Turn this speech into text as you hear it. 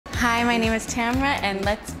Hi, my name is Tamarah, and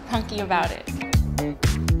let's punky about it.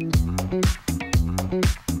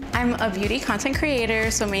 I'm a beauty content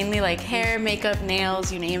creator, so mainly like hair, makeup,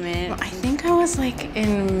 nails, you name it. I think I was like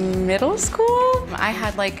in middle school. I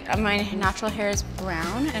had like, my natural hair is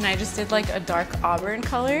brown, and I just did like a dark auburn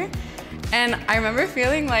color. And I remember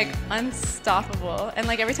feeling like unstoppable. And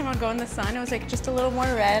like every time I'd go in the sun, it was like just a little more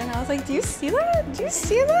red. And I was like, do you see that? Do you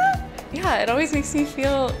see that? Yeah, it always makes me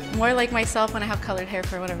feel more like myself when I have colored hair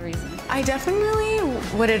for whatever reason. I definitely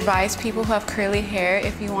would advise people who have curly hair,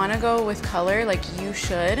 if you want to go with color, like you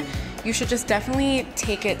should just definitely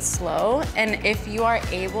take it slow. And if you are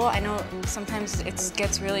able, I know sometimes it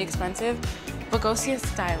gets really expensive, but go see a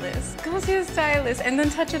stylist. Go see a stylist and then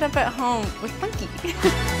touch it up at home with Punky.